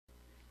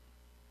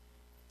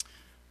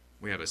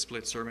We have a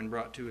split sermon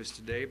brought to us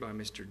today by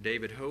Mr.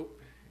 David Hope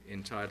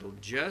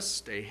entitled,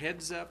 Just a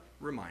Heads Up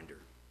Reminder.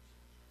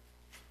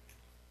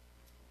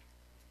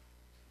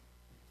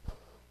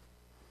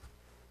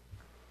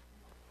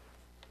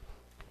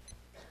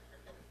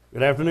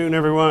 Good afternoon,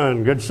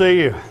 everyone. Good to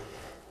see you.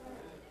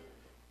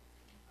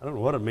 I don't know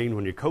what it means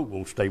when your coat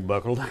won't stay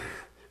buckled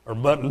or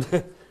buttoned.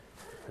 I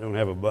don't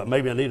have a button.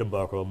 Maybe I need a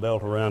buckle, a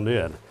belt around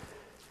it.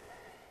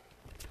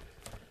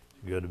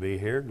 Good to be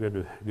here.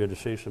 Good to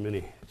see so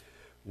many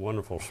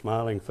wonderful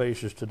smiling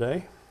faces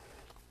today.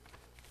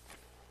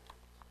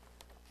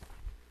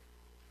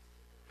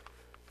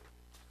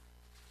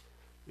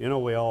 You know,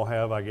 we all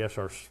have, I guess,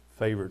 our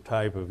favorite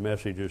type of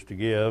messages to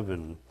give,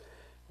 and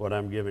what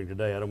I'm giving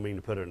today, I don't mean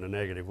to put it in a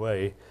negative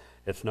way.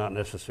 It's not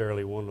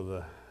necessarily one of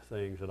the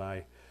things that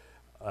I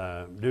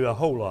do a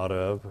whole lot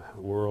of,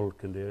 world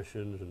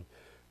conditions and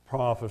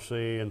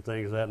prophecy and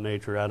things of that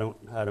nature. I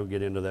don't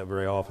get into that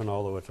very often,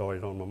 although it's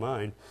always on my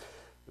mind.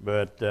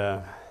 But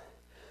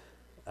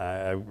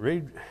I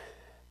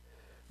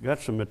got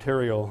some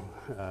material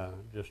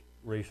just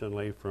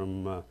recently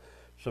from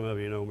some of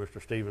you know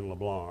Mr. Stephen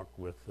LeBlanc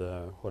with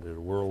what is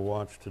World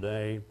Watch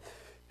Today.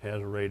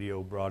 Has a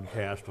radio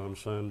broadcast on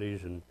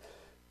Sundays, and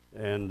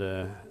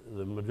the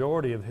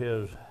majority of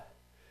his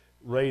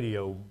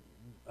radio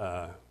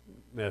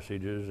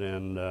messages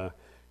and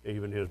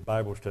even his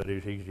Bible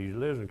studies, he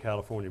lives in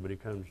California, but he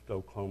comes to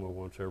Oklahoma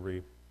once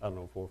every,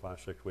 4, 5,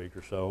 6 weeks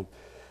or so.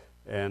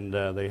 And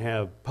they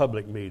have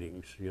public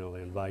meetings, they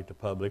invite the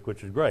public,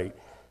 which is great.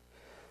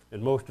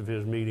 And most of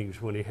his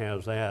meetings when he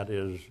has that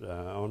is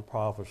on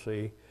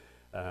prophecy,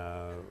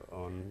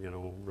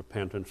 on,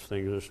 repentance,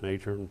 things of this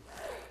nature.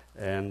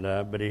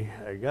 But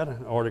I got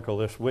an article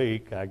this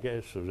week, I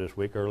guess it was this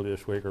week, early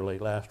this week or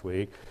late last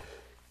week.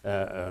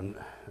 And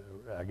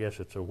I guess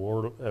it's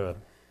a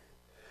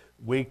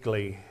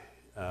weekly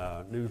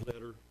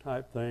newsletter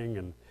type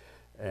thing,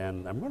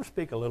 and I'm going to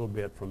speak a little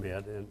bit from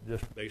it, and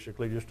just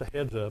basically just a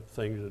heads up,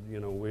 things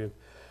that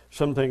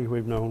some things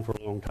we've known for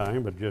a long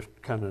time, but just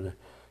kind of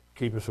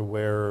keep us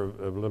aware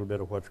of a little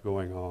bit of what's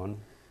going on.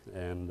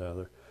 And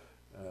there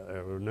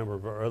are a number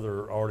of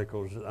other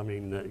articles,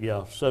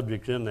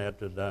 subjects in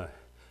that I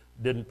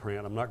didn't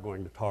print, I'm not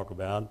going to talk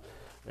about,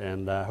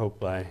 and I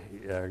hope I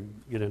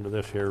get into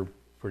this here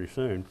pretty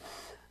soon.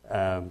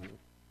 Let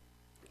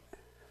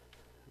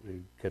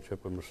me catch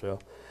up with myself.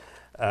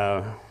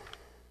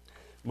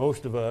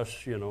 Most of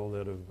us,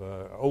 that have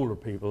older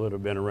people that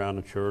have been around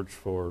the church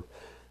for,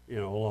 a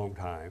long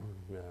time.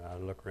 I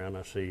look around,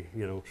 I see,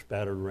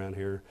 spattered around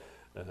here,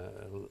 a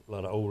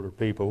lot of older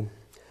people.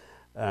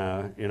 We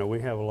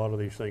have a lot of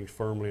these things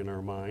firmly in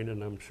our mind,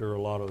 and I'm sure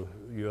a lot of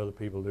you other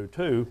people do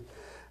too.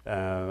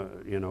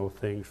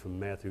 Things from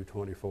Matthew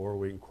 24,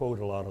 we can quote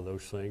a lot of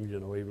those things,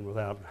 even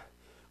without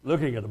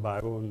looking at the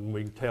Bible, and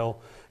we can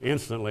tell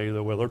instantly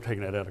that, well, they're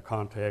taking that out of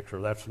context,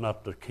 or that's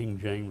not the King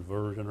James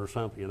Version or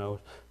something,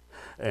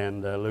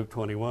 and Luke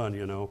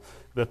 21,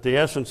 But the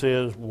essence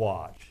is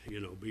watch,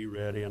 be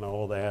ready and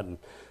all that and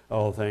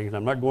all things.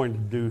 I'm not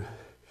going to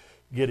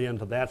get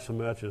into that so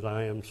much as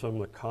I am some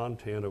of the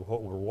content of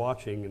what we're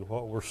watching and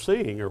what we're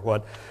seeing, or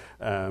what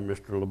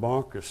Mr.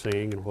 LeBlanc is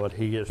seeing and what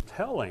he is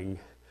telling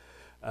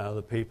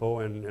the people.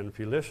 And if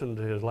you listen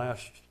to his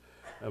last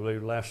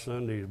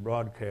Sunday's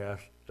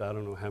broadcast, I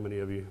don't know how many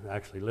of you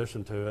actually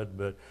listened to it,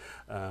 but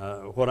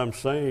what I'm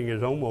saying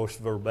is almost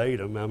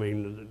verbatim.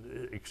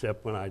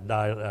 Except when I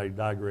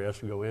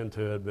digress and go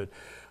into it, but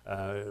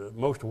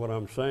most of what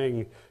I'm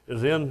saying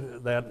is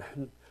in that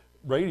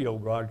radio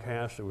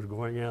broadcast that was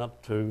going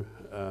out to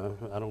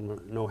I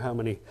don't know how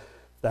many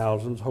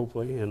thousands,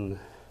 hopefully, in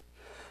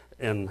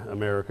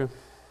America.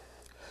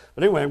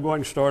 But anyway, I'm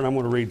going to start, and I'm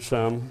going to read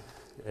some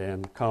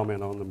and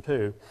comment on them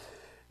too.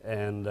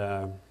 And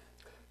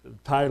the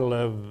title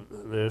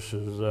of this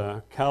is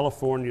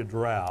California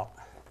Drought,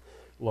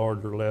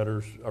 large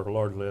letters,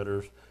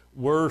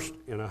 worst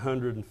in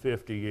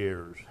 150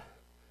 years.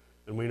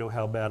 And we know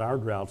how bad our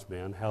drought's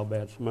been, how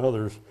bad some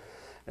others.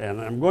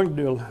 And I'm going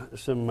to do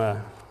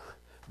some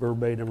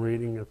verbatim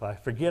reading. If I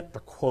forget the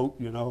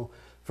quote,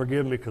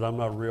 forgive me, because I'm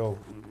not real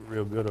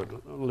good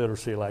at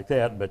literacy like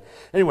that. But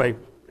anyway,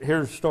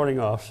 here's starting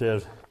off,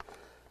 says,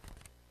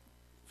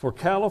 for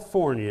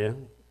California,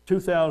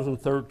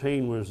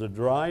 2013 was the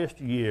driest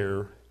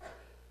year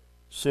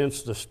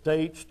since the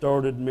state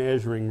started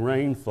measuring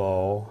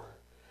rainfall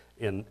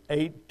in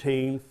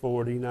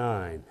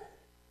 1849.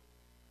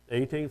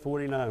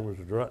 1849 was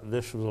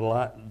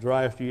the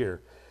driest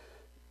year.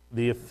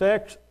 The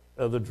effects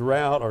of the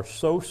drought are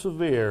so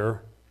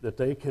severe that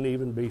they can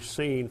even be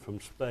seen from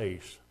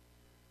space.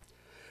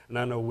 And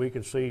I know we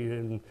can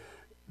see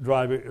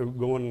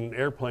going in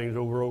airplanes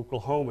over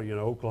Oklahoma.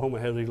 Oklahoma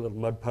has these little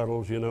mud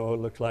puddles, it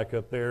looks like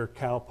up there,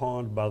 cow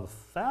ponds by the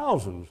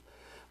thousands.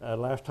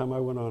 Last time I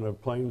went on a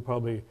plane,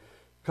 probably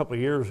a couple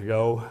of years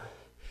ago,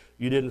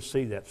 you didn't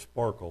see that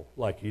sparkle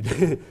like you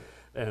did.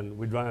 And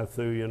we drive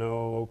through,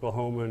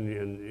 Oklahoma,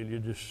 and you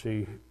just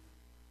see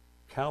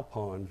cow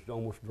ponds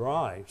almost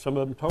dry. Some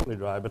of them totally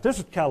dry. But this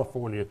is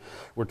California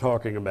we're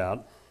talking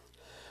about.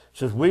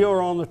 says, we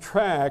are on the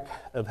track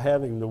of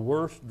having the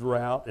worst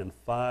drought in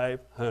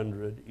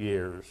 500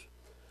 years.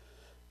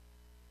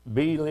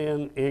 B.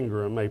 Lynn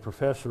Ingram, a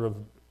professor of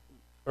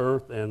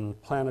Earth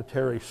and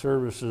Planetary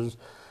Services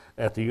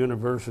at the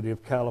University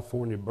of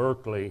California,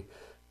 Berkeley,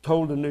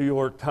 told the New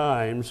York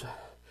Times,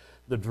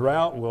 the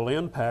drought will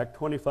impact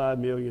 25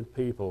 million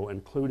people,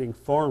 including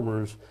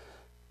farmers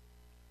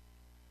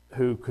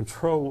who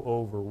control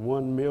over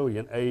 1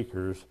 million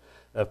acres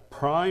of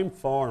prime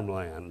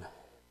farmland.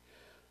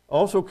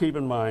 Also keep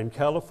in mind,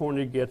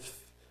 California gets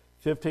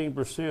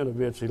 15% of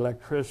its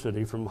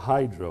electricity from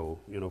hydro,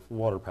 from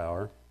water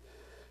power.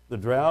 The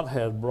drought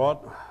has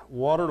brought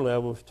water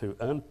levels to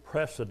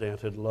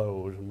unprecedented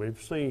lows, and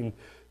we've seen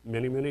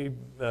many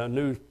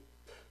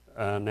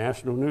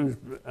national news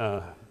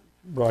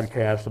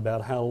broadcasts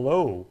about how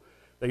low.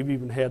 They've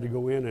even had to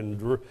go in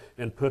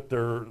and put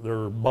their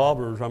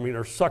bobbers,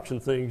 their suction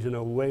things,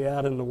 way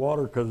out in the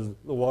water because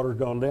the water's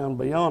gone down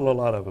beyond a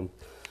lot of them.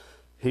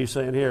 He's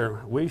saying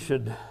here, we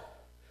should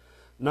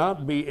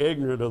not be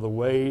ignorant of the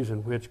ways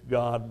in which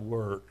God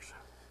works.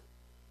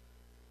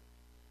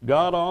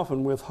 God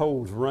often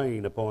withholds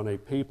rain upon a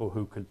people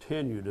who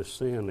continue to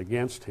sin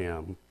against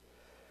him.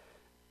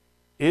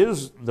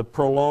 Is the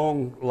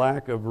prolonged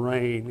lack of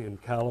rain in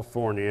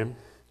California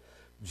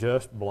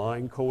just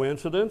blind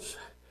coincidence,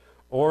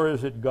 or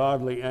is it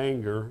godly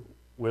anger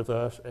with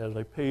us as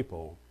a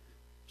people?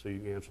 So you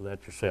can answer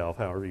that yourself,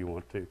 however you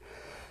want to.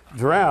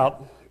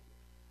 Drought,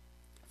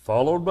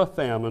 followed by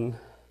famine,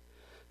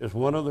 is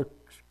one of the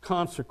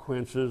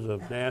consequences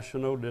of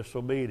national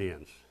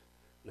disobedience.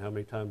 And how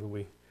many times have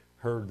we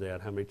heard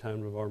that? How many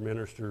times have our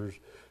ministers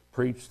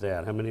preached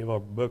that? How many of our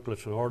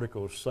booklets and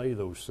articles say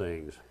those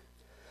things?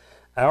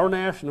 Our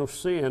national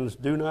sins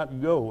do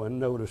not go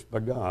unnoticed by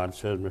God,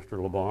 says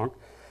Mr. LeBlanc.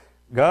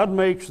 God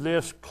makes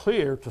this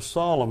clear to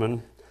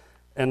Solomon,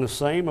 and the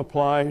same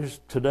applies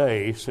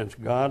today, since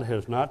God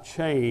has not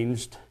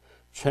changed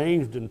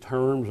in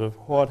terms of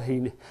what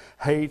he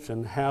hates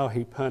and how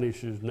he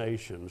punishes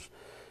nations.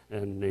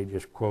 And he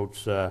just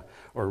quotes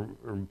or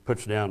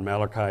puts down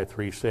Malachi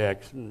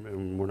 3:6,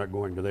 and we're not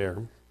going to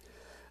there.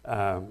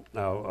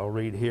 I'll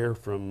read here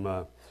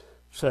from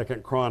 2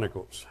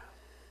 Chronicles.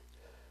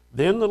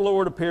 Then the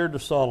Lord appeared to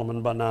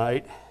Solomon by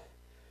night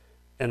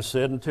and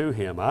said unto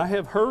him, I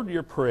have heard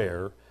your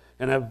prayer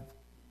and have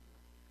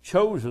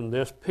chosen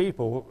this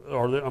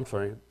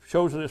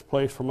chosen this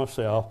place for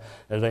myself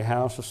as a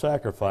house of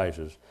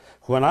sacrifices.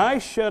 When I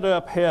shut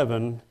up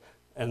heaven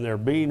and there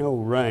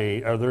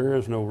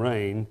is no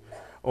rain,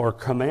 or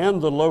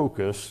command the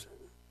locusts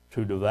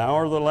to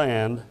devour the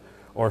land,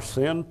 or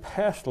send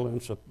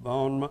pestilence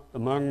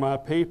among my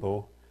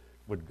people,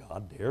 would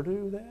God dare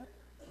do that?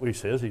 Well, he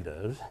says he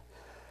does.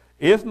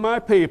 If my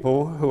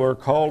people who are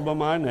called by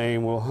my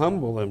name will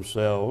humble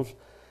themselves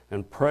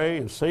and pray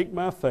and seek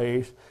my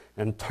face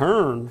and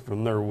turn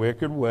from their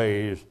wicked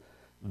ways,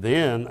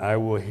 then I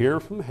will hear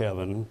from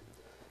heaven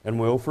and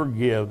will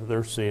forgive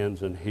their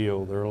sins and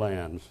heal their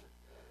lands.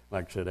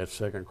 Like I said, that's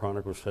 2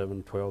 Chronicles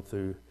 7:12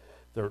 through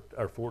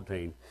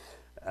 14.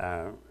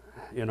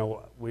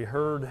 We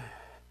heard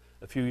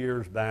a few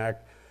years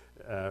back,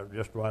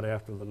 just right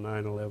after the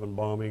 9/11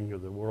 bombing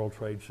of the World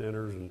Trade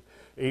Centers, and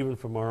even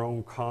from our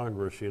own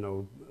Congress,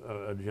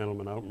 a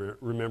gentleman, I don't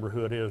remember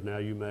who it is now,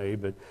 you may,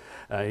 but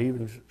he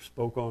even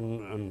spoke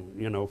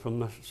on from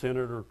the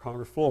Senate or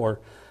Congress floor,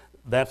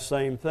 that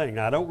same thing.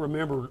 I don't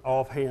remember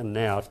offhand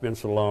now, it's been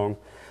so long,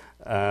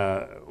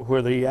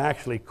 whether he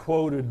actually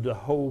quoted the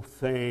whole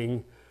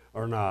thing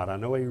or not. I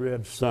know he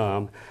read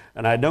some,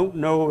 and I don't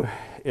know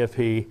if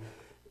he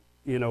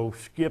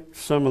skipped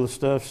some of the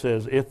stuff,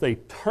 says, if they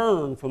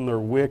turn from their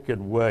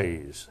wicked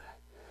ways.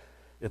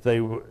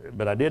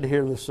 But I did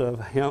hear the stuff,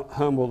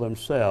 humble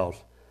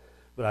themselves.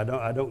 But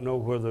I don't know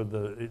whether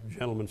the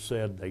gentleman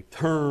said they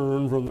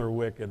turn from their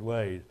wicked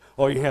ways.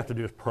 All you have to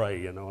do is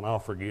pray, and I'll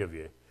forgive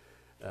you.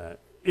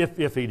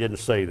 If he didn't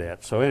say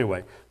that. So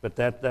anyway, but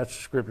that's the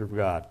scripture of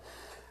God.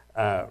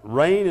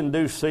 Rain in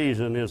due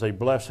season is a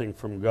blessing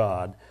from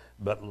God,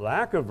 but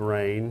lack of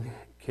rain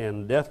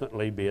can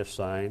definitely be a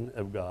sign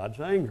of God's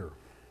anger.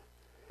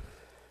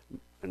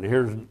 And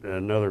here's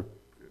another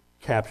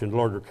caption,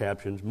 larger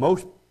captions.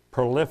 Most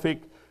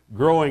prolific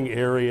growing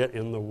area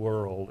in the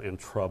world in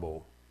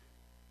trouble.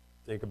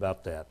 Think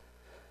about that.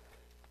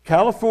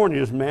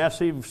 California's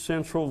massive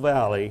Central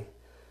Valley,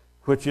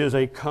 which is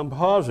a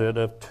composite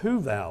of two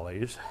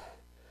valleys,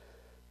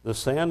 the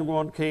San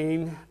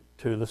Joaquin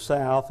to the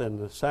south and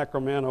the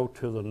Sacramento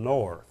to the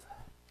north,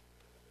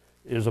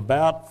 is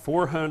about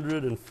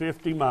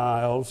 450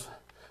 miles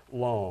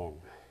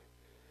long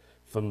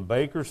from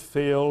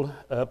Bakersfield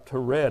up to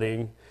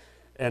Redding,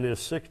 and is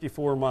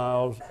 64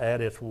 miles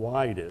at its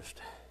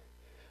widest.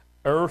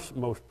 Earth's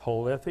most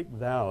prolific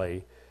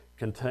valley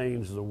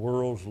contains the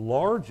world's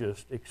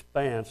largest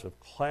expanse of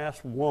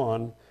Class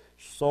 1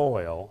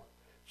 soil,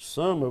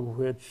 some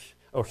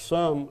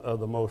of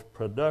the most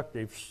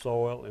productive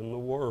soil in the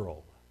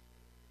world.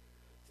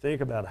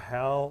 Think about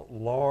how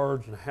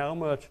large and how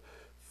much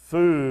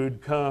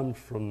food comes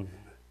from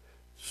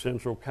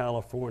Central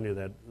California,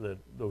 that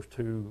those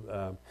two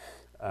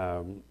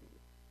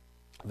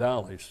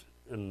valleys.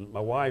 And my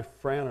wife,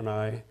 Fran, and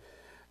I,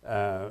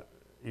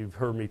 you've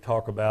heard me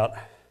talk about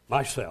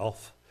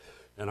myself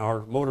and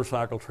our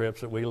motorcycle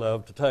trips that we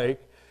love to take.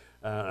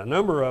 A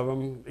number of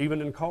them,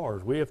 even in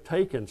cars. We have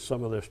taken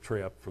some of this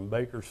trip from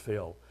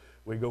Bakersfield.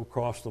 We go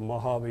across the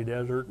Mojave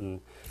Desert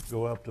and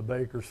go up to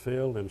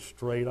Bakersfield and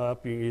straight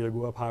up. You either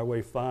go up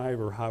Highway 5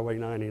 or Highway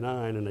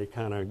 99, and they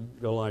kind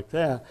of go like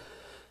that.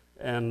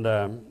 And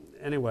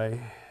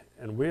anyway,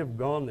 and we have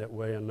gone that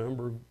way a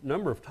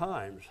number of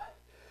times.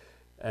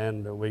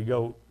 And we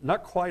go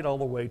not quite all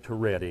the way to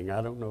Redding.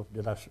 I don't know,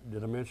 did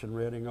I mention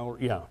Redding?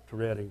 Yeah, to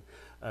Redding.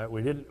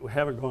 We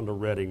haven't gone to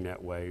Redding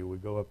that way. We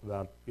go up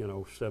about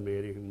 70,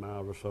 80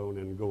 miles or so, and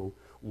then go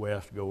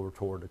west, go over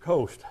toward the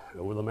coast,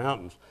 over the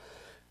mountains.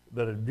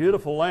 But a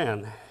beautiful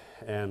land,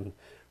 and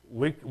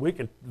we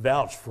can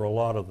vouch for a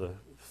lot of the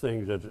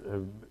things that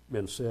have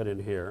been said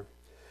in here.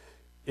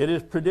 It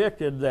is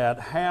predicted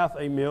that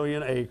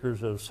 500,000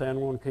 acres of San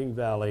Joaquin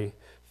Valley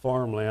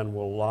farmland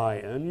will lie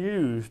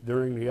unused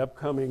during the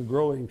upcoming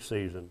growing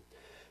season.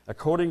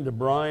 According to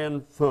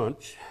Brian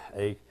Funch,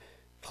 a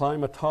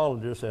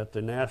climatologist at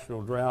the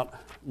National Drought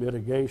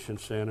Mitigation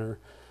Center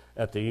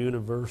at the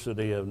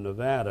University of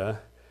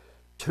Nevada,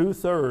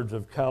 2/3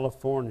 of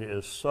California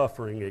is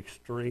suffering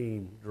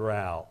extreme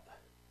drought.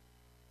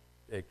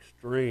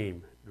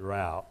 Extreme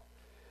drought.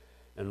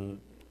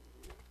 And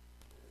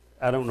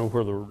I don't know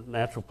where the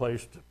natural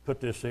place to put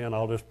this in.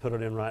 I'll just put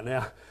it in right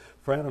now.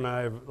 Fran and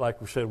I, like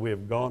we said, we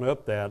have gone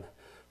up that.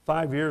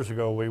 5 years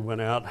ago, we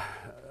went out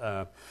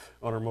on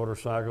our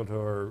motorcycle to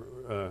our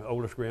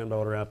oldest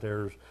granddaughter out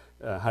there's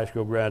high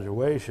school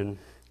graduation.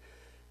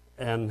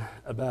 And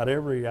about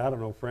every, I don't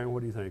know, Fran,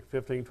 what do you think,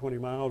 15, 20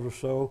 miles or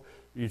so,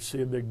 you'd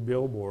see a big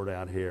billboard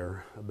out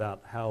here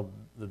about how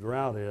the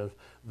drought is.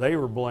 They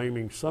were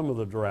blaming some of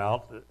the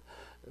drought,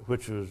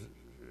 which was,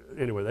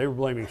 anyway, they were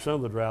blaming some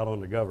of the drought on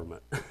the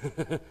government.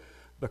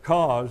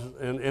 Because,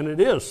 and it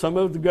is, some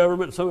of the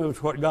government, some of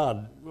it's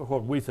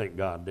what we think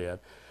God did.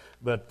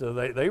 But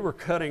they were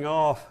cutting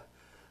off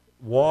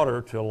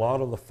water to a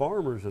lot of the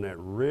farmers in that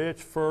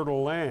rich,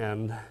 fertile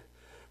land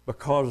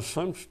because of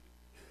some,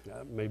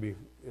 maybe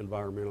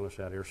environmentalists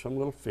out here, some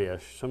little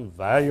fish, some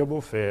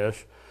valuable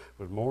fish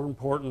was more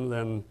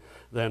important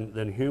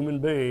than human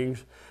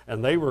beings,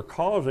 and they were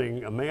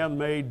causing a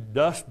man-made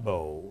dust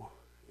bowl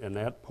in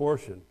that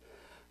portion.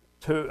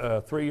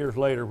 3 years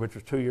later, which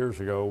was 2 years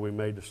ago, we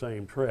made the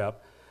same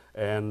trip,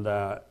 and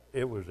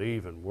it was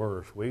even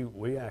worse.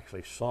 We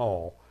actually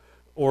saw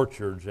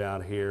orchards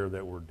out here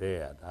that were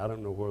dead. I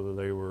don't know whether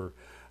they were,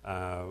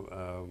 I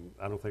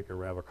don't think they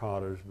were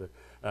avocados, but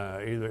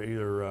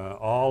either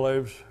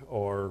olives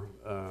or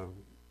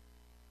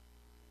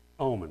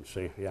almonds.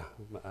 See, yeah,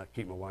 I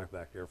keep my wife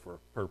back there for a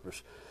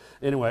purpose.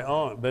 Anyway,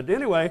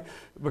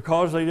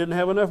 because they didn't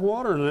have enough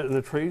water, and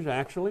the trees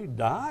actually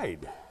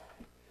died.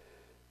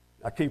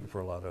 I keep her for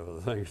a lot of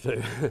other things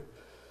too.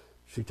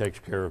 She takes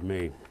care of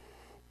me.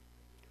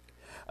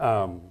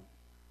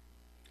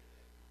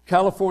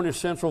 California's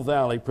Central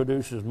Valley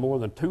produces more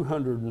than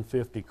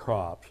 250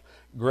 crops: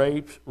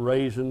 grapes,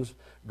 raisins,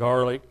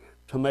 garlic,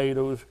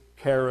 tomatoes,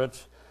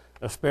 carrots,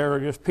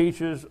 asparagus,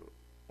 peaches,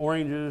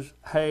 oranges,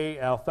 hay,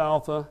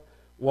 alfalfa,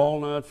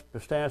 walnuts,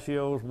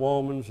 pistachios,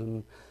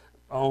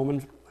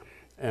 almonds,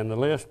 and the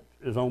list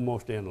is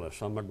almost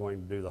endless. I'm not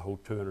going to do the whole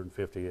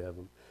 250 of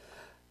them.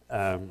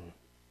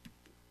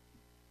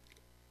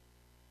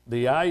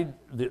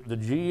 The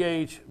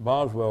G.H.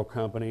 Boswell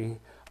Company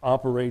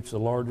operates the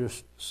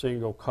largest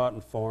single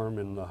cotton farm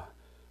in the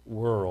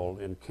world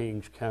in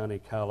Kings County,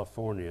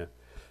 California,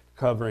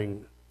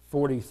 covering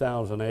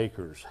 40,000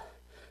 acres.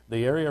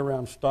 The area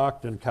around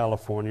Stockton,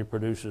 California,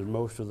 produces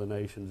most of the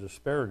nation's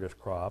asparagus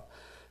crop,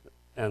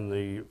 and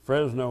the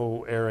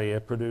Fresno area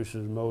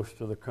produces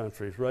most of the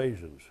country's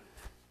raisins.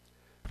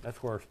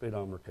 That's where our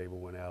speedometer cable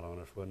went out on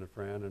us, wasn't it,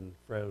 Fran, in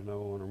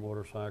Fresno on our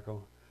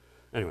motorcycle?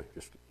 Anyway,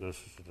 just this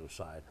is an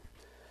aside.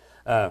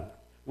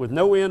 With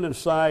no end in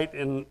sight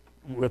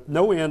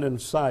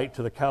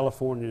to the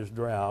California's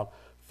drought,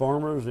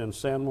 farmers in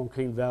San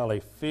Joaquin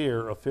Valley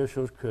fear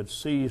officials could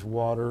seize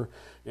water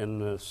in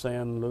the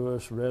San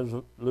Luis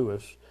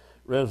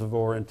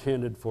Reservoir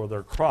intended for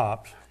their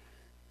crops.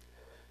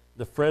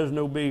 The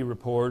Fresno Bee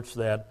reports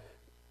that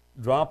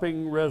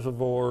dropping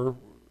reservoir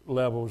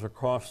levels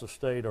across the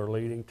state are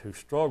leading to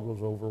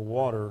struggles over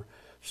water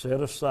set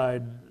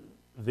aside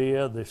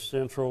via the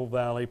Central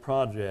Valley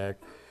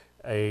Project,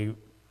 a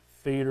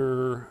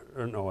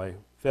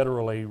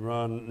federally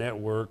run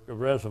network of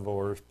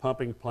reservoirs,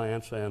 pumping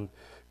plants, and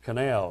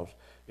canals.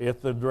 If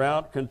the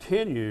drought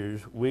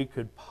continues, we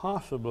could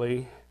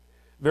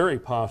very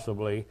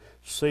possibly,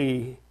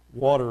 see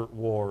water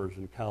wars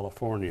in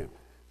California.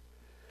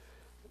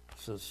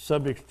 So the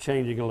subject's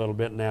changing a little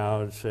bit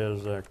now. It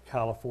says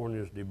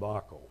California's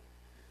debacle.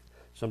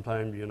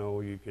 Sometimes,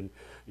 you can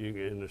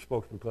in the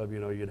Spokesman Club,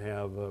 you'd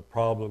have a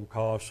problem,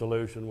 cause,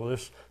 solution. Well,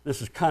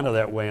 this is kind of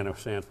that way in a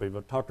sense.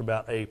 We've talked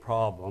about a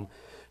problem,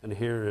 and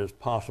here is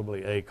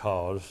possibly a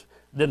cause.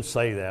 Didn't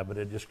say that, but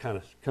it just kind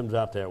of comes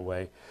out that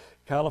way.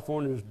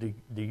 California's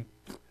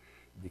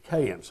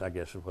decayence, I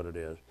guess is what it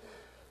is.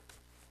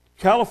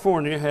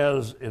 California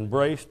has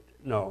embraced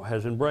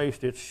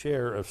its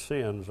share of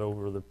sins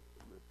over the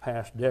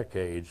past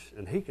decades,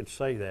 and he can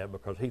say that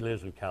because he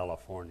lives in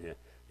California,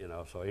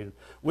 so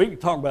we can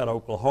talk about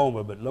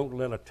Oklahoma, but don't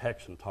let a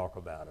Texan talk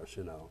about us,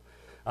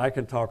 I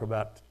can talk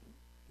about,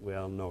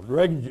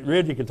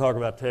 Reggie can talk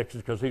about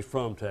Texas because he's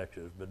from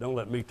Texas, but don't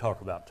let me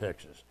talk about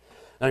Texas.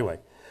 Anyway,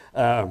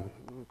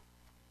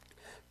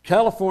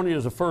 California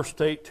is the first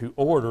state to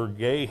order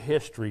gay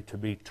history to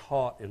be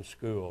taught in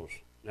schools.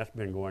 That's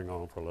been going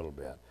on for a little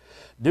bit.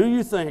 Do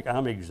you think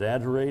I'm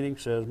exaggerating,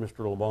 says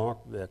Mr. LeBlanc,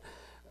 that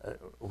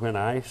when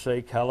I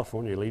say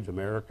California leads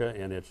America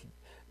in its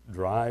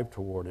drive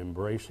toward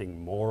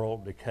embracing moral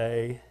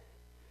decay?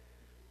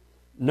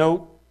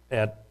 Note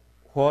at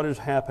what is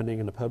happening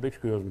in the public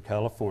schools in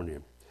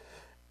California.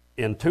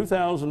 In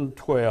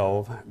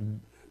 2012,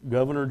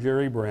 Governor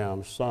Jerry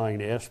Brown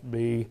signed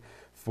SB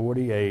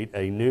 48,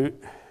 a new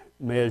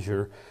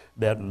measure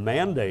that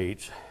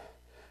mandates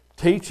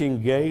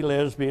teaching gay,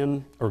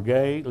 lesbian,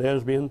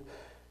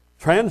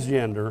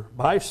 transgender,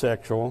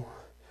 bisexual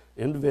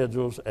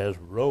individuals as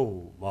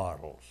role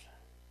models.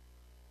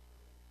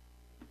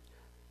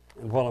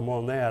 And while I'm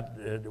on that,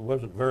 it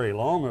wasn't very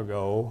long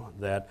ago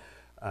that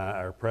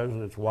our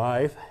president's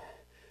wife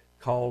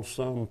called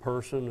some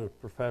person a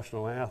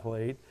professional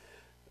athlete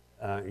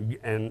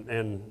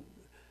and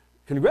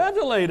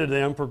congratulated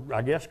them for,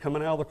 I guess,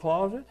 coming out of the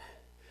closet.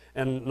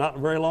 And not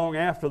very long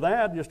after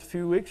that, just a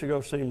few weeks ago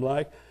seemed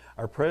like,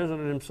 our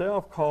president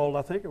himself called,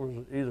 I think it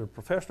was either a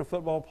professional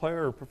football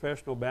player or a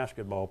professional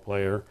basketball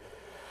player,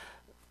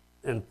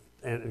 and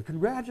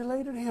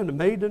congratulated him and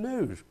made the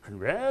news.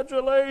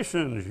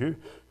 Congratulations,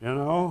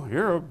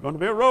 you're going to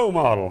be a role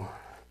model.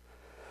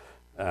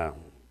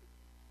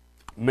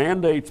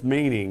 Mandates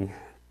meaning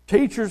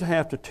teachers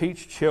have to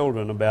teach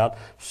children about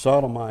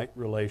sodomite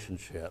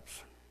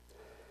relationships.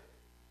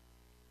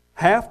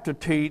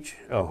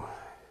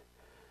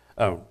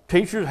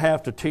 Teachers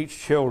have to teach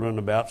children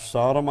about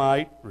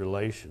sodomite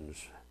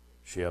relationships,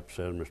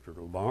 says Mr.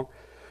 LeBlanc.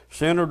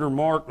 Senator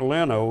Mark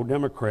Leno,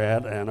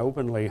 Democrat and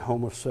openly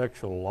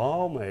homosexual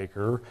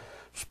lawmaker,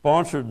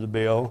 sponsored the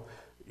bill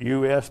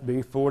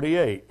USB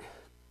 48.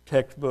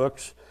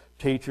 Textbooks,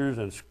 teachers,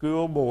 and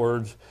school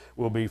boards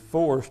will be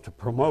forced to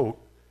promote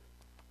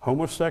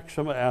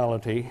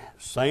homosexuality,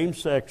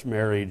 same-sex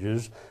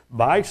marriages,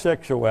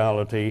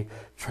 bisexuality,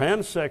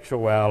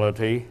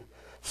 transsexuality,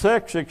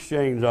 sex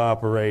exchange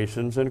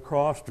operations, and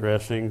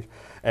cross-dressing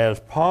as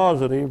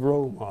positive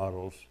role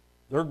models.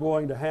 They're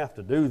going to have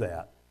to do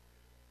that.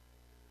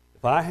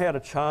 If I had a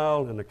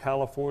child in the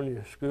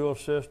California school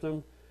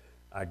system,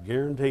 I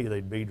guarantee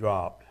they'd be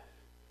dropped.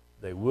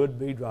 They would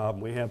be dropped.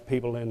 We have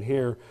people in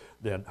here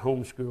that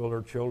homeschool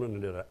their children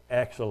and did an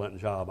excellent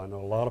job. I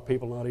know a lot of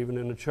people not even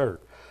in the church.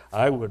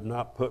 I would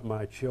not put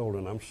my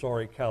children, I'm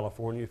sorry,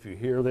 California, if you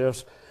hear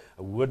this,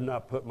 I would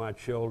not put my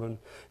children,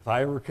 if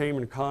I ever came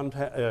in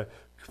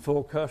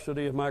full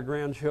custody of my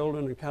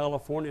grandchildren in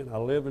California, and I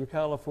live in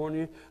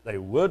California, they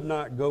would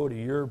not go to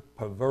your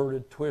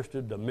perverted,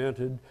 twisted,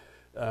 demented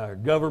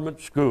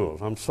government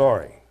schools. I'm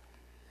sorry.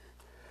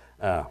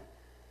 And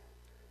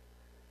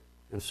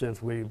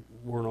since we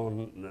weren't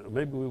on,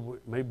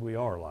 maybe we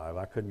are live.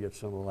 I couldn't get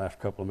some of the last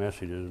couple of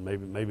messages, and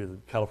maybe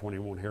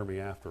California won't hear me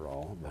after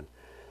all. But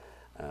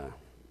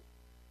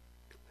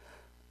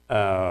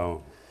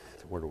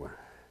where do I?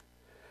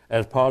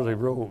 As positive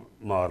role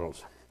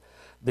models.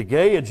 The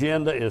gay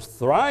agenda is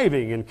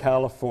thriving in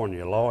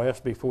California. Law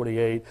SB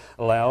 48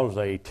 allows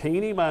a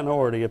teeny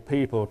minority of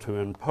people to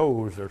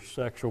impose their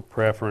sexual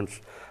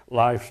preference,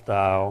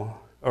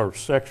 lifestyle, or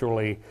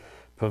sexually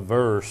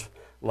perverse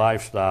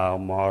lifestyle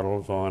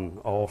models on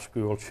all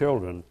school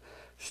children,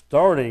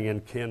 starting in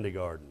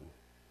kindergarten.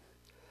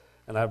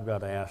 And I've got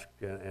to ask,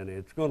 and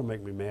it's going to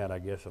make me mad, I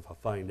guess, if I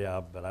find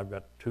out, but I've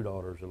got 2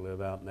 daughters that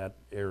live out in that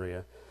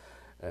area,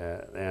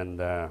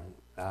 and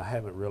I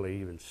haven't really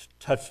even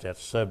touched that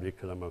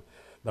subject,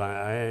 but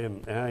I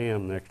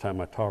am next time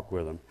I talk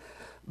with them.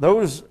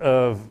 Those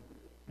of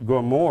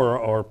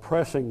Gomorrah are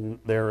pressing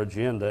their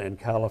agenda in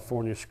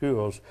California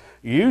schools,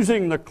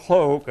 using the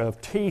cloak of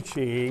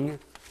teaching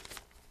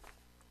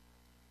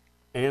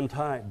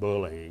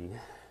anti-bullying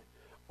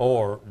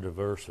or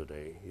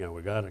diversity.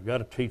 We got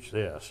to teach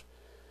this.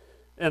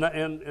 And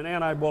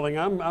anti-bullying,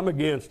 I'm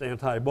against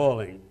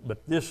anti-bullying,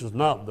 but this is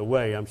not the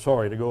way, I'm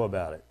sorry, to go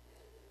about it,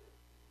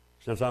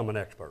 since I'm an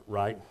expert,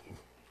 right?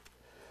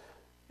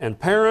 And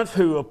parents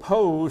who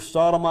oppose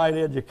sodomite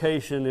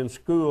education in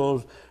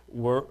schools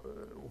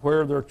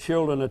where their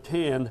children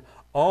attend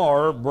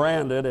are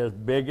branded as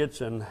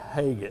bigots and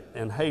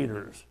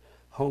haters,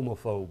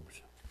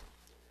 homophobes.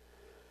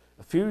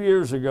 A few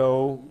years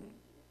ago,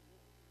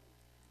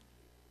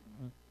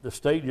 the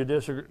state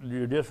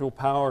judicial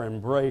power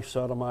embraced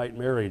sodomite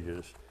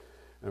marriages.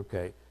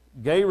 Okay.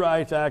 Gay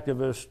rights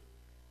activists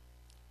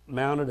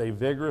mounted a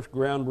vigorous,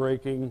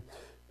 groundbreaking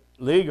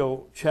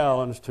legal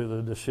challenge to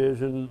the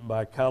decision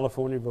by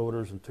California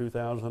voters in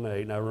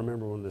 2008, and I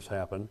remember when this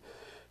happened,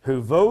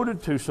 who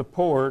voted in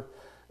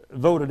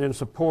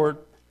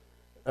support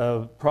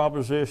of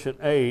Proposition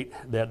 8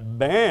 that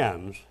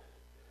bans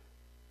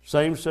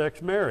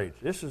same-sex marriage.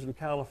 This is in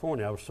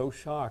California. I was so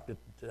shocked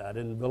that I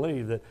didn't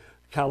believe that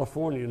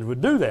Californians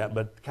would do that,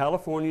 but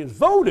Californians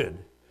voted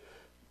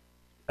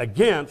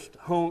against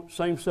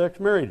same-sex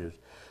marriages.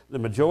 The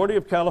majority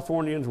of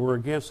Californians were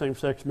against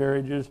same-sex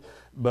marriages,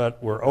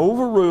 but were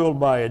overruled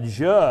by a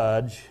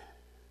judge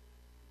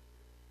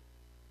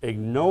who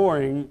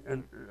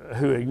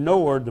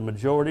ignored the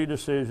majority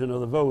decision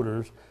of the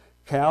voters.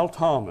 Cal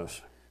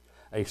Thomas,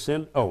 this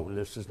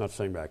is not the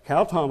same guy.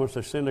 Cal Thomas,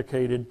 a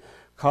syndicated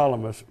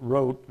columnist,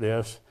 wrote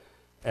this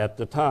at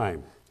the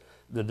time.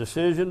 The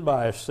decision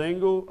by a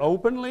single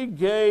openly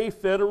gay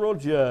federal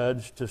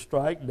judge to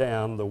strike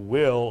down the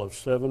will of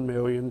 7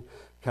 million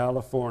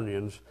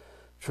Californians,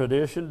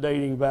 tradition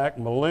dating back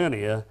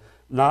millennia,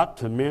 not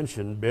to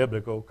mention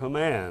biblical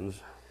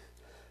commands,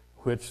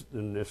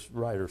 and this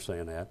writer's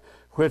saying that,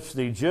 which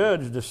the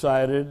judge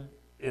decided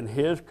in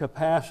his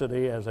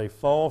capacity as a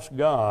false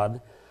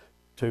god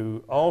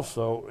to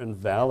also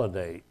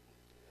invalidate.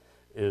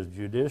 Is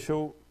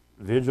judicial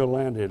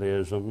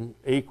vigilantism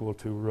equal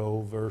to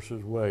Roe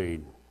versus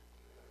Wade?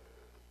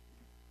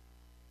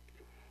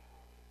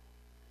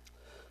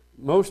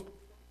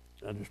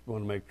 I just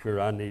want to make sure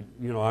I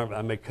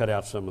may cut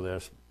out some of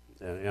this,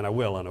 and I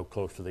will, I know,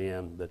 close to the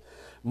end, but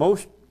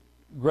most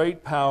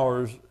great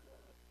powers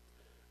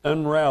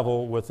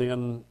unravel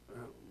within.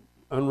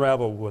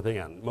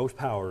 Most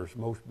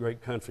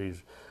great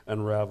countries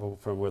unravel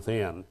from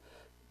within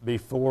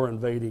before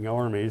invading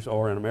armies,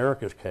 or in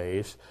America's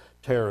case,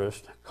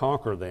 terrorists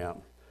conquer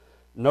them.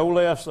 No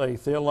less a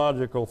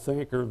theological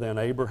thinker than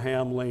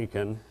Abraham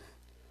Lincoln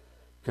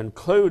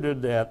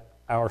concluded that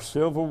our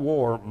Civil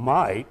War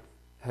might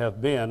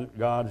have been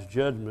God's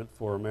judgment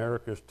for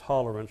America's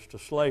tolerance to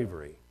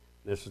slavery.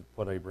 This is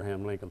what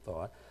Abraham Lincoln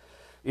thought.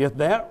 If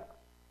that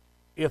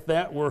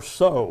were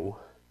so,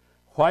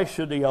 why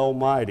should the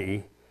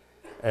Almighty,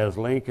 as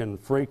Lincoln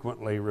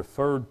frequently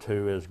referred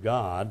to as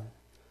God,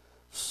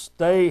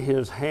 stay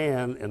his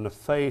hand in the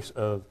face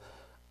of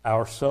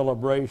our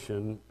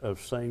celebration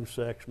of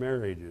same-sex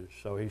marriages?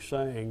 So he's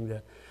saying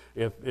that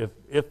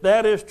if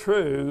that is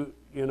true,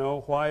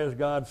 why is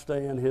God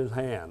staying his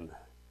hand,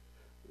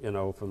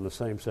 from the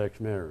same-sex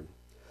marriage?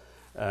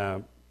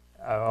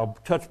 I'll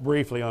touch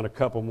briefly on a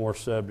couple more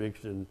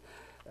subjects, and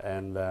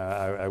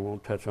I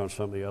won't touch on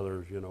some of the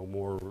others,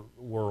 more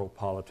world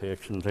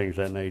politics and things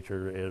of that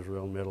nature,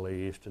 Israel, Middle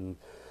East, and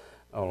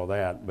all of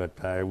that.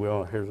 But I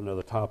will. Here's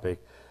another topic: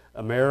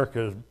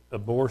 America's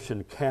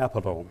abortion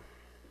capital.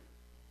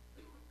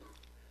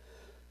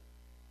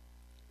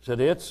 Said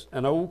it's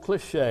an old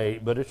cliche,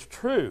 but it's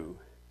true.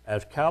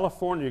 As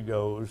California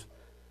goes,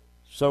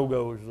 so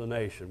goes the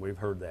nation. We've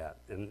heard that,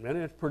 and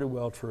it's pretty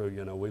well true.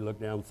 We look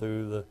down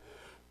through the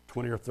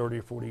 20 or 30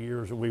 or 40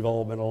 years that we've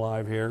all been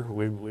alive here,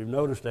 we've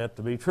noticed that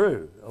to be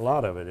true. A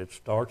lot of it. It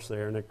starts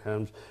there and it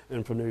comes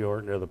in from New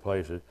York and other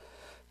places.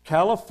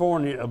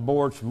 California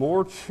aborts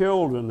more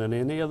children than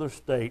any other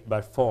state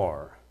by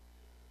far,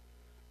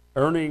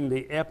 earning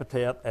the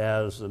epithet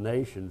as the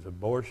nation's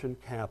abortion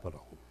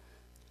capital.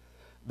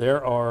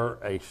 There are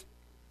a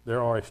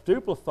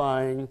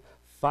stupefying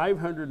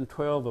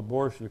 512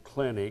 abortion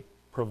clinic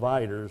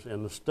providers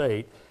in the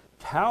state,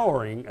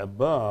 towering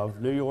above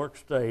New York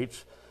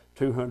State's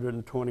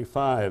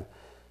 225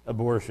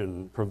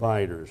 abortion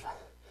providers.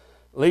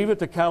 Leave it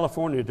to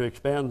California to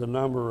expand the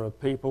number of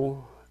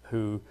people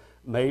who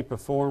may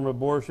perform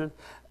abortion.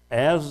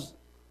 As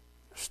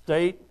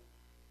states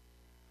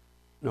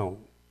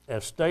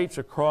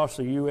across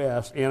the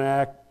U.S.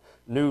 enact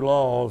new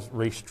laws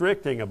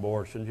restricting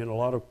abortions, a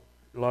lot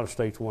of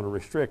states want to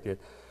restrict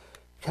it.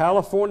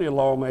 California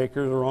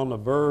lawmakers are on the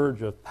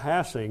verge of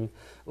passing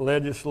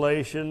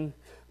legislation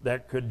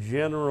that could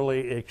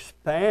generally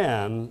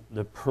expand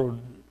the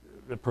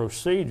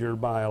procedure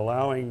by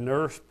allowing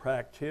nurse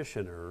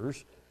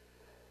practitioners,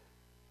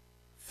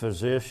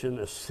 physician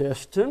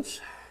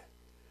assistants,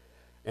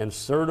 and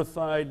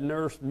certified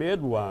nurse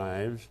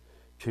midwives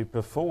to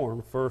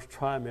perform first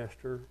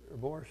trimester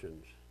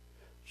abortions.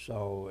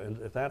 So,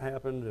 and if that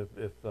happened,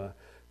 if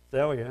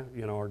Thalia,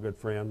 our good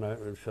friend, I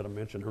should have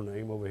mentioned her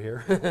name over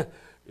here,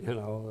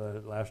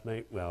 last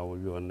name, well, we're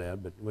doing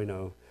that, but we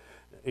know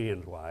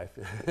Ian's wife.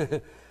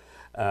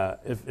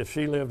 If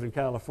she lived in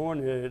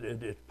California,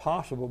 it's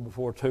possible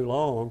before too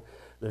long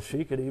that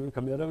she could even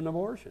commit an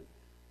abortion.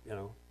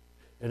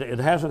 It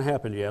hasn't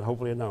happened yet.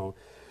 Hopefully it don't.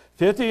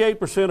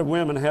 58% of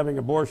women having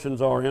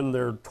abortions are in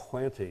their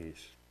 20s,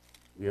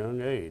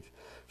 young age.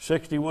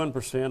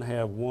 61%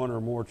 have one or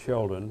more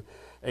children.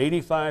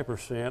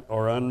 85%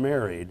 are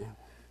unmarried.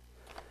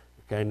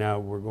 Okay, now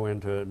we're going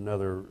to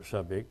another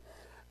subject.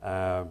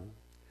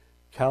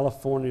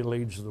 California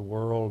leads the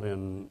world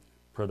in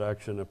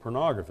production of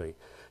pornography.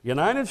 The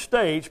United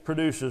States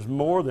produces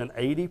more than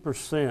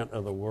 80%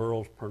 of the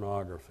world's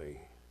pornography.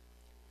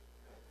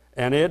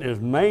 and it is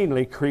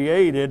mainly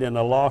created in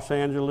the Los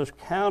Angeles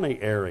County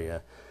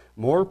area.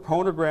 More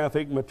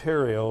pornographic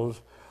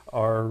materials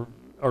more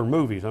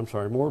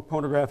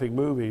pornographic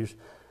movies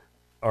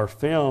are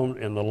filmed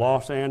in the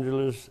Los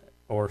Angeles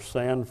or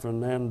San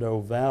Fernando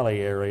Valley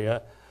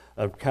area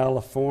of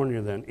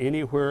California than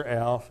anywhere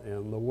else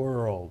in the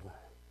world.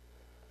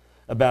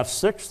 About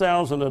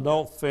 6,000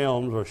 adult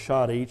films are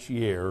shot each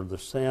year. The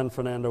San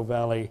Fernando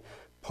Valley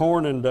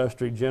porn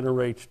industry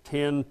generates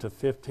 10,000 to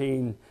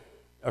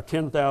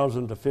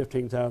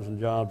 15,000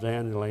 jobs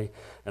annually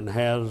and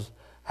has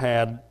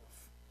had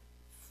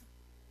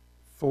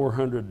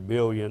 $400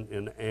 billion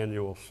in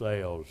annual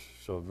sales,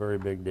 so a very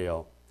big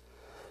deal.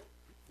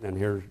 And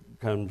here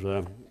comes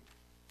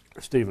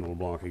Stephen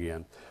LeBlanc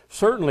again.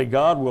 Certainly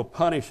God will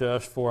punish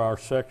us for our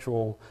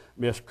sexual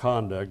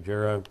misconduct.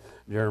 Jeremiah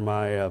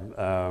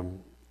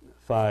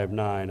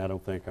 5:9. I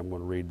don't think I'm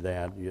going to read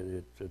that.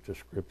 It's a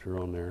scripture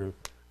on there.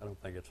 I don't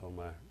think it's on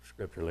my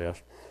scripture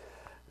list.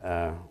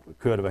 We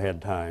could have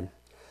had time.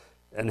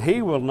 And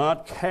he will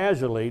not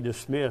casually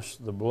dismiss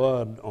the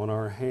blood on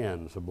our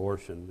hands,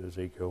 abortion,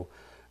 Ezekiel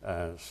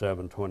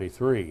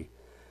 7:23.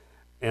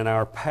 And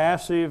our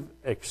passive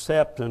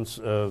acceptance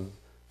of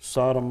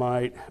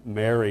sodomite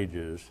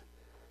marriages,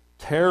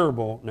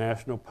 terrible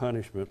national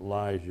punishment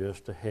lies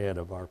just ahead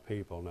of our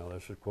people. Now,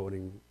 this is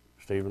quoting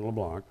Stephen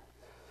LeBlanc.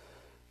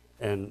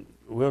 And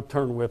we'll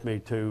turn with me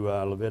to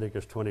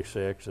Leviticus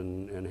 26,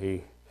 and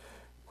he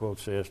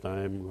quotes this, and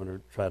I'm going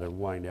to try to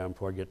wind down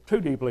before I get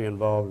too deeply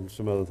involved in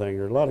some other things.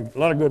 There's a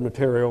lot of good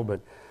material, but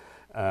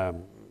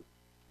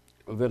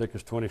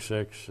Leviticus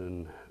 26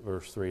 and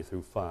verse 3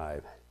 through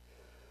 5.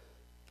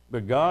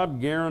 But God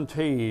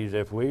guarantees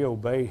if we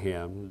obey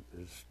him,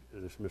 this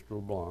is Mr.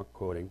 LeBlanc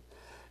quoting,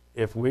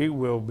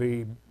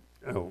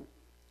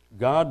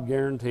 God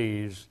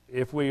guarantees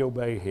if we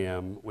obey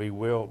him, we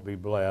will be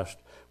blessed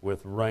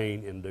with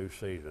rain in due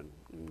season.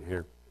 And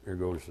here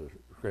goes the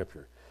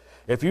scripture.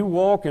 If you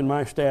walk in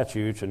my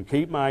statutes and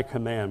keep my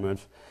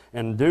commandments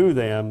and do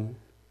them,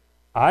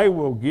 I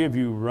will give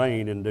you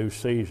rain in due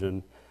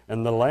season,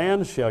 and the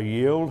land shall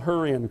yield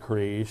her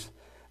increase,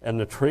 and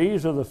the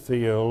trees of the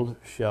field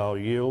shall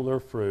yield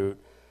their fruit,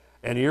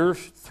 and your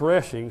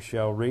threshing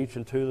shall reach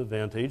into the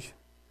vintage,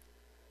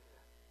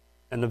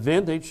 and the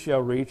vintage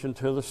shall reach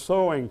into the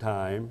sowing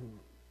time.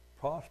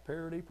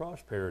 Prosperity,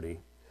 prosperity.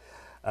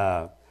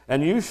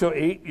 And you shall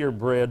eat your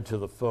bread to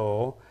the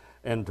full,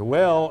 and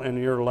dwell in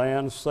your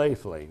land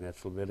safely.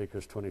 That's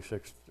Leviticus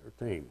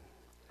 26:13.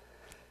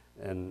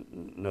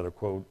 And another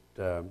quote,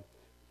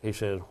 he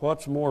says,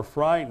 what's more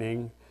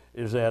frightening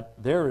is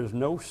that there is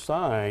no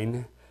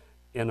sign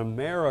in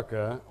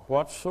America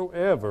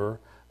whatsoever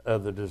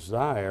of the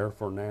desire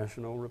for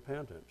national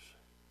repentance.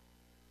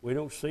 We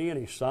don't see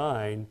any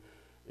sign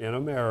in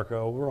America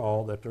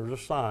overall that there's a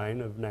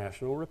sign of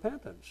national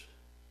repentance.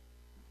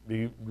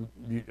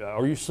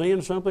 Are you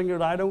seeing something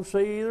that I don't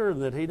see either,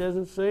 that he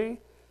doesn't see?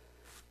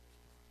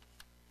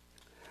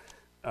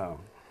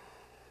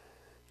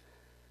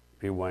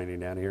 Be winding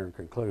down here in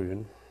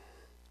conclusion.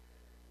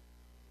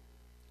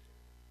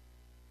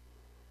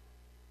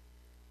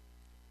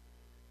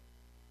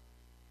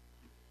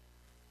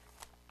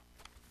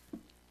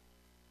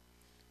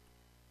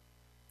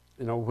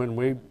 You know, when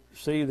we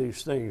see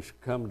these things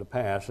come to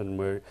pass, and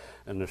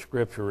the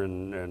scripture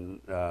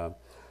in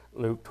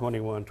Luke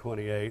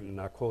 21:28,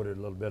 and I quoted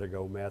a little bit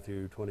ago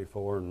Matthew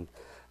 24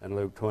 and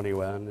Luke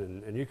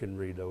 21, and you can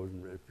read those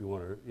if you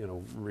want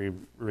to,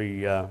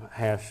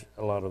 rehash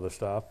a lot of the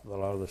stuff, a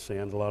lot of the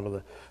sins, a lot of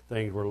the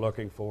things we're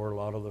looking for, a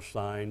lot of the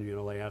signs.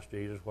 They asked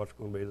Jesus, what's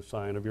going to be the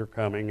sign of your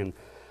coming,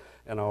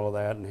 and all of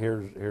that. And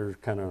here's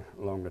kind of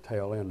along the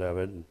tail end of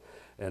it.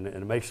 And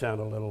it may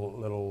sound a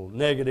little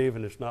negative,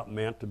 and it's not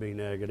meant to be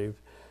negative,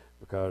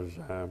 because,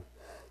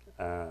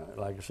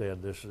 like I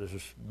said, this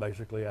is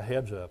basically a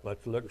heads up.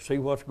 Let's look, see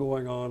what's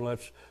going on.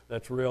 Let's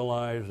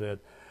realize that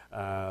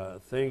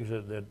things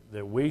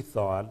that we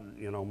thought,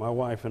 my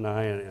wife and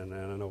I, and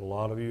I know a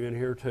lot of you in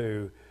here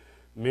too,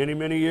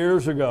 many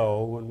years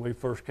ago when we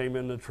first came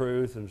into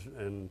truth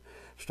and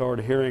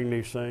started hearing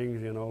these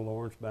things,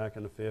 Lawrence back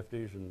in the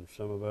 50s, and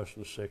some of us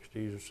in the 60s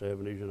and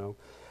 70s,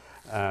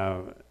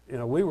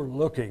 we were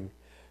looking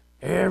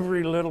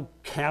every little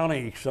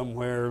county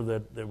somewhere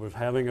that was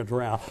having a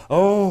drought.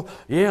 Oh,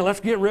 yeah, let's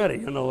get ready.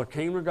 The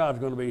kingdom of God's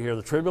going to be here.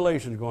 The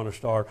tribulation's going to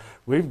start.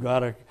 We've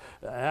got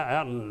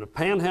out in the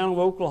panhandle of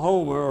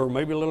Oklahoma, or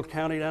maybe a little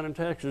county down in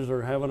Texas,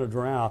 are having a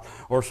drought,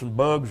 or some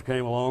bugs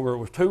came along, or it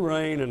was too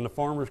rain and the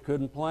farmers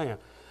couldn't plant.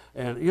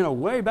 And,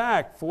 way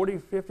back 40,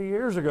 50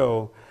 years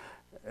ago,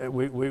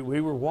 we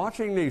were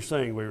watching these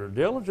things. We were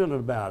diligent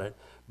about it.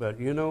 But,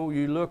 you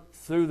look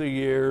through the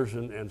years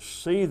and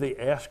see the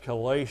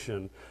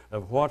escalation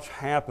of what's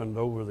happened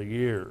over the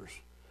years.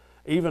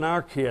 Even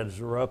our kids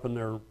are up in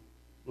their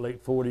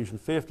late 40s and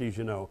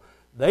 50s,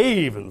 they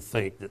even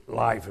think that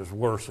life is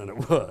worse than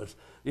it was.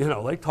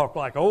 They talk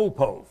like old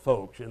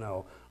folks,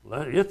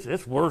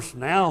 It's worse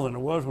now than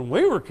it was when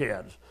we were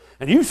kids.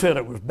 And you said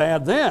it was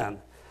bad then.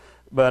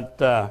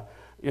 But,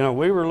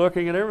 we were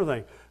looking at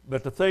everything.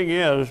 But the thing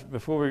is,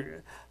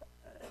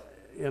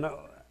 you know,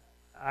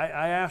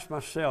 I ask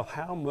myself,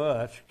 how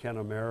much can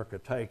America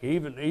take,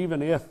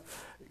 even if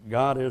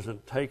God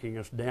isn't taking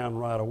us down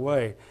right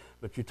away?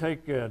 But you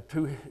take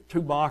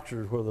two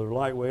boxers, whether they're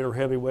lightweight or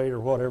heavyweight or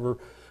whatever,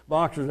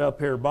 boxers up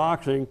here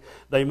boxing,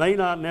 they may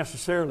not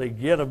necessarily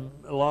get a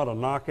lot of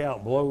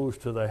knockout blows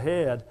to the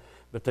head,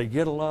 but they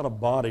get a lot of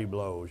body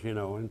blows, you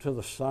know, into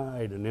the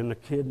side and in the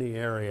kidney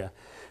area.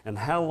 And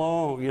how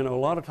long, you know, a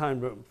lot of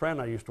times, a friend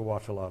and I used to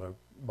watch a lot of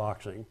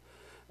boxing,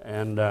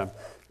 and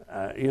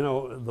you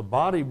know, the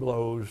body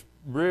blows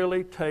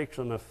really takes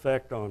an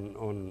effect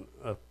on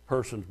a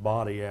person's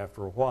body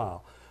after a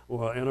while.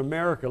 Well, in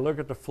America, look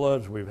at the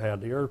floods we've had,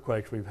 the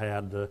earthquakes we've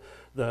had,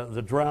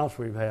 the droughts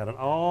we've had, and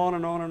on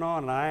and on and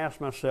on. And I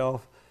ask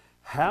myself,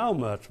 how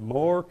much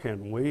more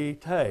can we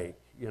take?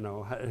 You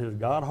know, is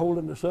God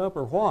holding us up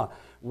or what?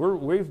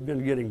 We've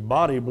been getting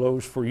body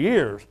blows for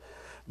years.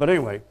 But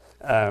anyway,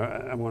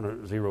 I want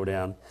to zero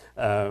down.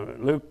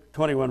 Luke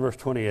 21, verse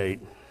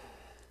 28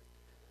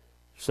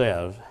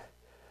 says,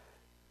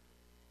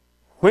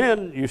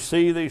 when you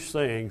see these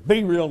things,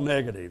 be real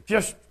negative.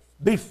 Just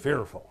be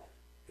fearful.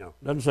 You know,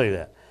 doesn't say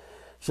that.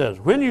 It says,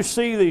 when you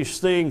see these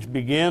things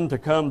begin to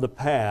come to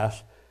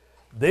pass,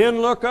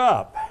 then look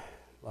up,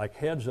 like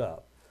heads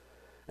up,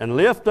 and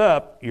lift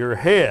up your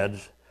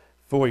heads,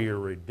 for your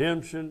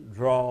redemption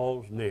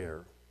draws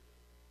near.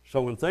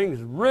 So when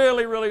things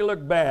really, really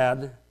look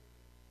bad,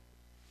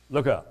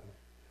 look up.